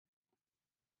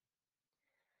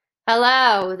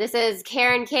Hello, this is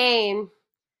Karen Kane,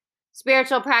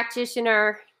 spiritual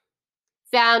practitioner,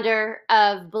 founder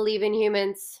of Believe in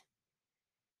Humans.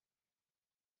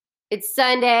 It's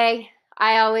Sunday.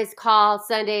 I always call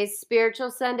Sundays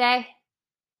Spiritual Sunday,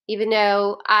 even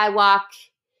though I walk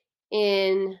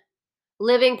in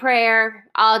living prayer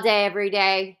all day, every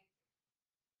day.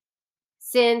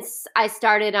 Since I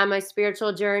started on my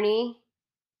spiritual journey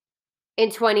in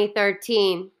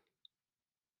 2013.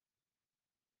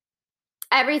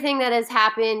 Everything that has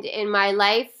happened in my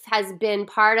life has been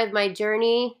part of my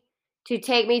journey to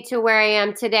take me to where I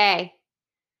am today.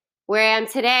 Where I am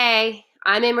today,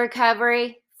 I'm in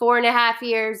recovery, 4.5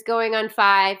 years, going on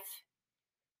 5,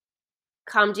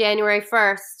 come January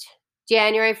 1st.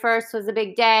 January 1st was a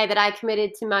big day that I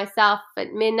committed to myself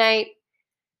at midnight.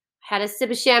 Had a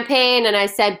sip of champagne and I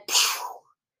said,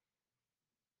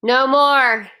 no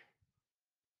more.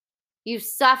 You've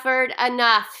suffered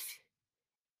enough.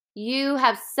 You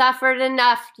have suffered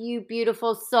enough, you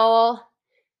beautiful soul.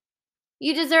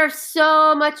 You deserve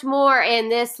so much more in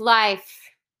this life.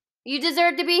 You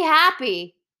deserve to be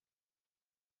happy.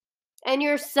 And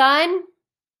your son,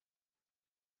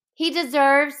 he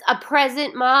deserves a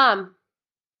present mom.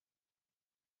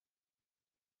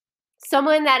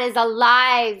 Someone that is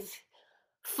alive,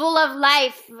 full of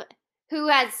life, who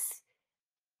has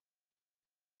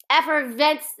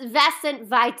effervescent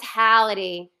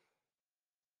vitality.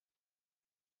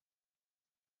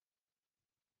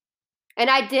 And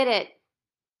I did it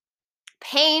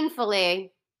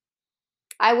painfully.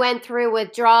 I went through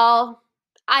withdrawal.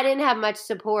 I didn't have much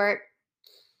support.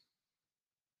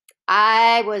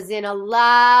 I was in a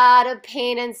lot of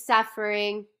pain and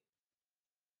suffering.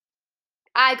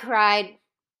 I cried.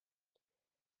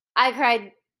 I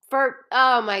cried for,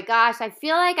 oh my gosh, I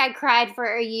feel like I cried for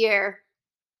a year.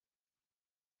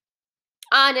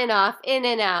 On and off, in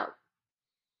and out.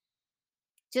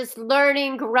 Just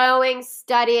learning, growing,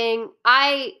 studying.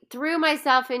 I threw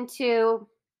myself into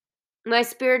my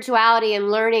spirituality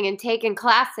and learning and taking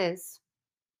classes,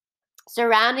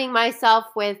 surrounding myself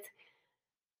with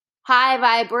high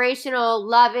vibrational,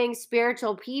 loving,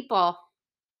 spiritual people.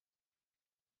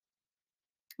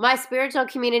 My spiritual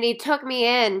community took me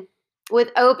in with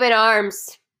open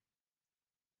arms.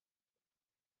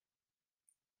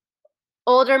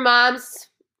 Older moms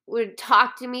would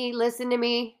talk to me, listen to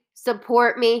me,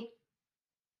 support me,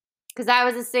 because I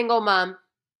was a single mom.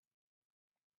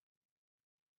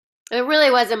 It really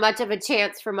wasn't much of a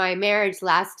chance for my marriage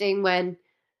lasting when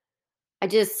I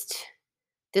just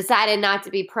decided not to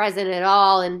be present at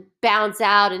all and bounce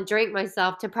out and drink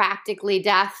myself to practically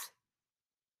death.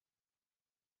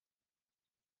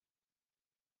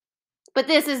 But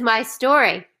this is my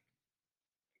story.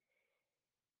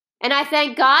 And I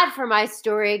thank God for my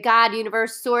story. God,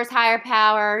 universe, source, higher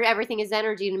power, everything is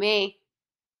energy to me.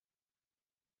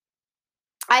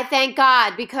 I thank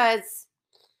God because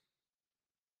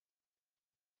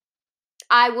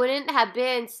I wouldn't have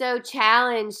been so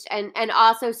challenged and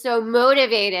also so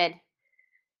motivated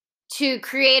to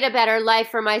create a better life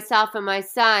for myself and my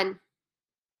son.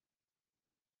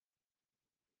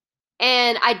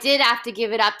 And I did have to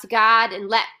give it up to God and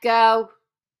let go,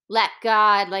 let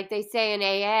God, like they say in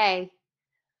AA.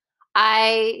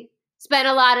 I spent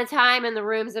a lot of time in the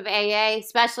rooms of AA,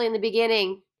 especially in the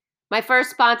beginning. My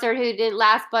first sponsor, who didn't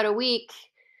last but a week,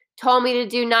 told me to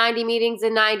do 90 meetings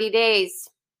in 90 days.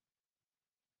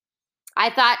 I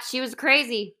thought she was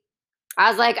crazy. I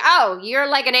was like, oh, you're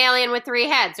like an alien with 3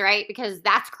 heads, right? Because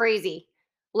that's crazy.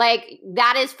 Like,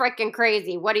 that is freaking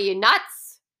crazy. What are you,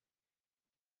 nuts?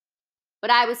 But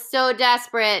I was so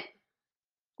desperate.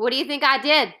 What do you think I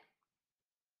did?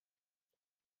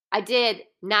 I did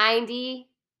 90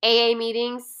 AA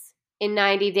meetings in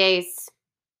 90 days.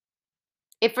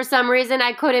 If for some reason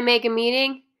I couldn't make a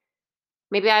meeting,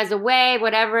 maybe I was away,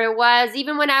 whatever it was,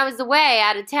 even when I was away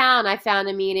out of town, I found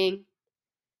a meeting.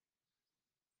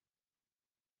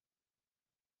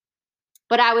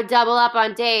 But I would double up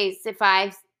on days if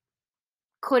I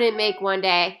couldn't make one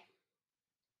day.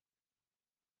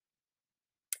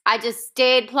 I just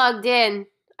stayed plugged in.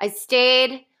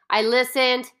 I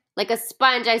listened like a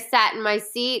sponge. I sat in my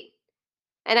seat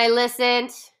and I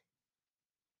listened.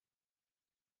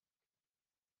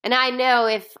 And I know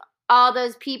if all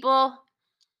those people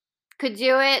could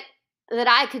do it, that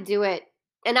I could do it.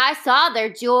 And I saw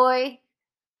their joy,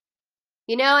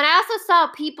 and I also saw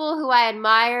people who I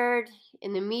admired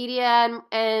in the media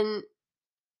and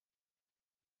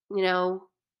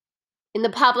in the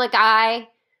public eye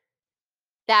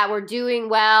that were doing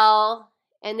well,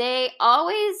 and they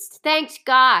always thanked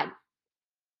God.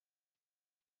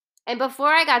 And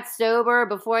before I got sober,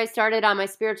 before I started on my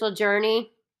spiritual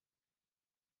journey,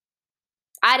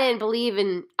 I didn't believe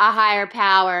in a higher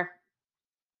power.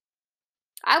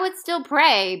 I would still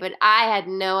pray, but I had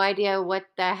no idea what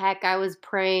the heck I was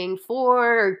praying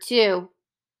for or to.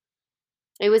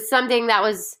 It was something that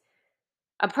was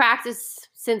a practice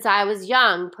since I was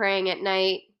young, praying at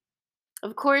night.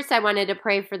 Of course, I wanted to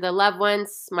pray for the loved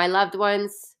ones, my loved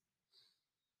ones.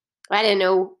 I didn't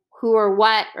know who or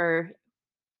what or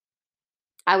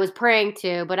I was praying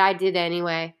to, but I did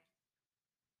anyway.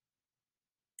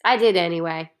 I did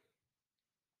anyway.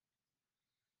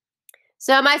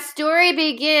 So my story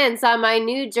begins on my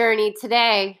new journey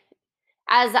today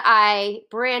as I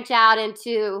branch out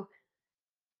into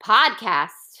podcast.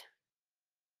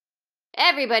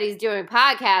 Everybody's doing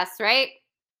podcasts, right?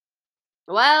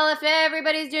 Well, if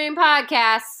everybody's doing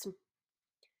podcasts,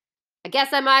 I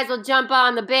guess I might as well jump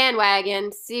on the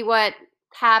bandwagon, see what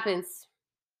happens.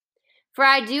 For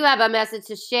I do have a message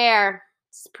to share.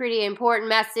 It's a pretty important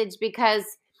message because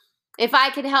if I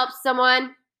could help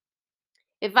someone,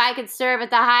 if I could serve at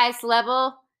the highest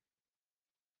level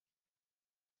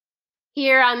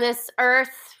here on this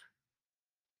earth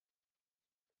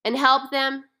and help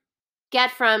them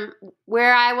get from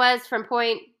where I was, from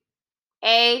point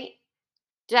A,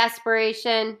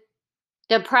 desperation,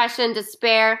 depression,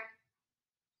 despair,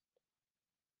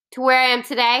 to where I am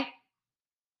today.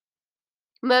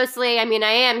 Mostly, I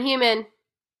am human.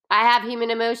 I have human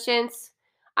emotions.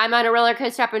 I'm on a roller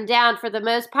coaster up and down for the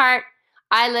most part.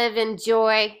 I live in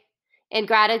joy and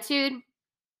gratitude.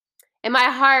 And my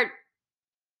heart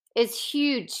is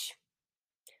huge.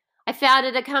 I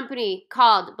founded a company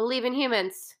called Believe in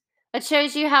Humans. It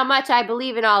shows you how much I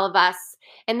believe in all of us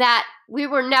and that we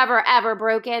were never, ever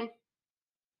broken.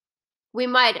 We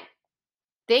might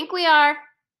think we are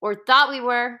or thought we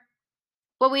were,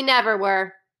 but we never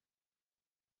were.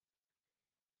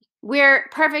 We're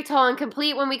perfect, whole, and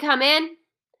complete when we come in.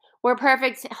 We're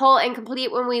perfect, whole, and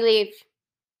complete when we leave.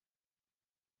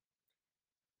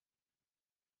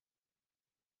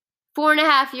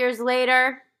 4.5 years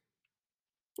later,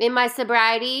 in my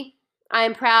sobriety, I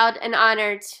am proud and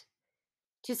honored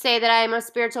to say that I am a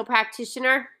spiritual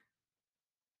practitioner,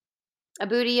 a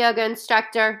Buddha yoga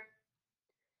instructor,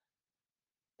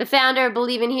 the founder of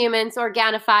Believe in Humans,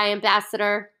 Organifi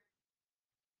ambassador,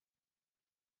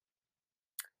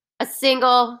 a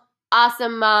single,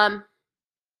 awesome mom,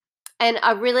 and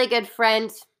a really good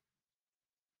friend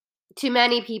to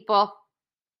many people.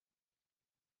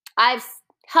 I've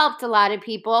helped a lot of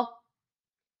people,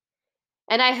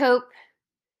 and I hope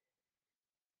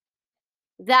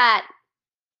that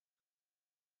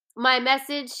my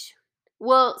message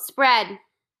will spread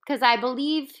because I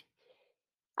believe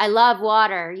I love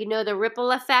water. You know the ripple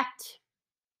effect?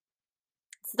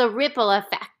 It's the ripple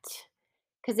effect.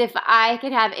 Because if I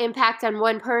could have impact on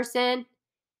one person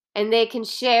and they can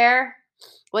share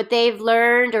what they've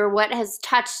learned or what has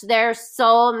touched their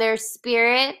soul and their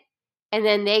spirit, and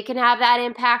then they can have that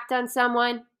impact on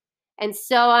someone, and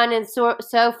so on and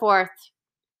so forth.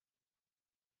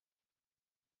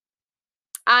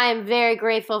 I am very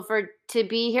grateful to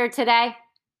be here today.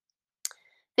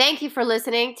 Thank you for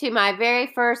listening to my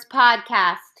very first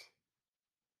podcast.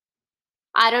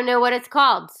 I don't know what it's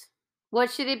called.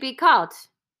 What should it be called?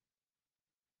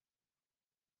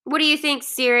 What do you think,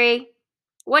 Siri?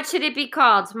 What should it be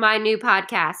called, my new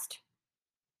podcast?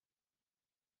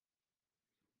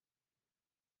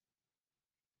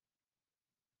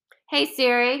 Hey,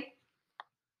 Siri.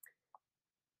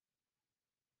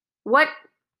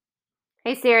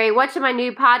 Hey, Siri, what should my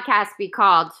new podcast be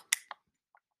called?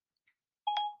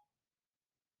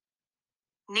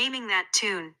 Naming that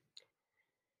tune.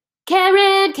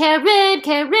 Karen, Karen,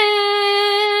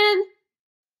 Karen.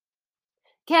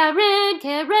 Karen,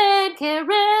 Karen, Karen.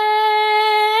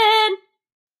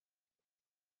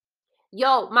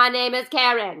 Yo, my name is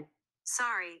Karen.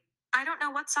 Sorry, I don't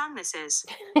know what song this is.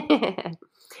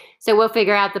 So we'll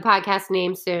figure out the podcast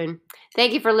name soon.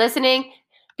 Thank you for listening.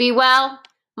 Be well.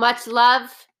 Much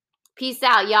love. Peace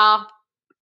out, y'all.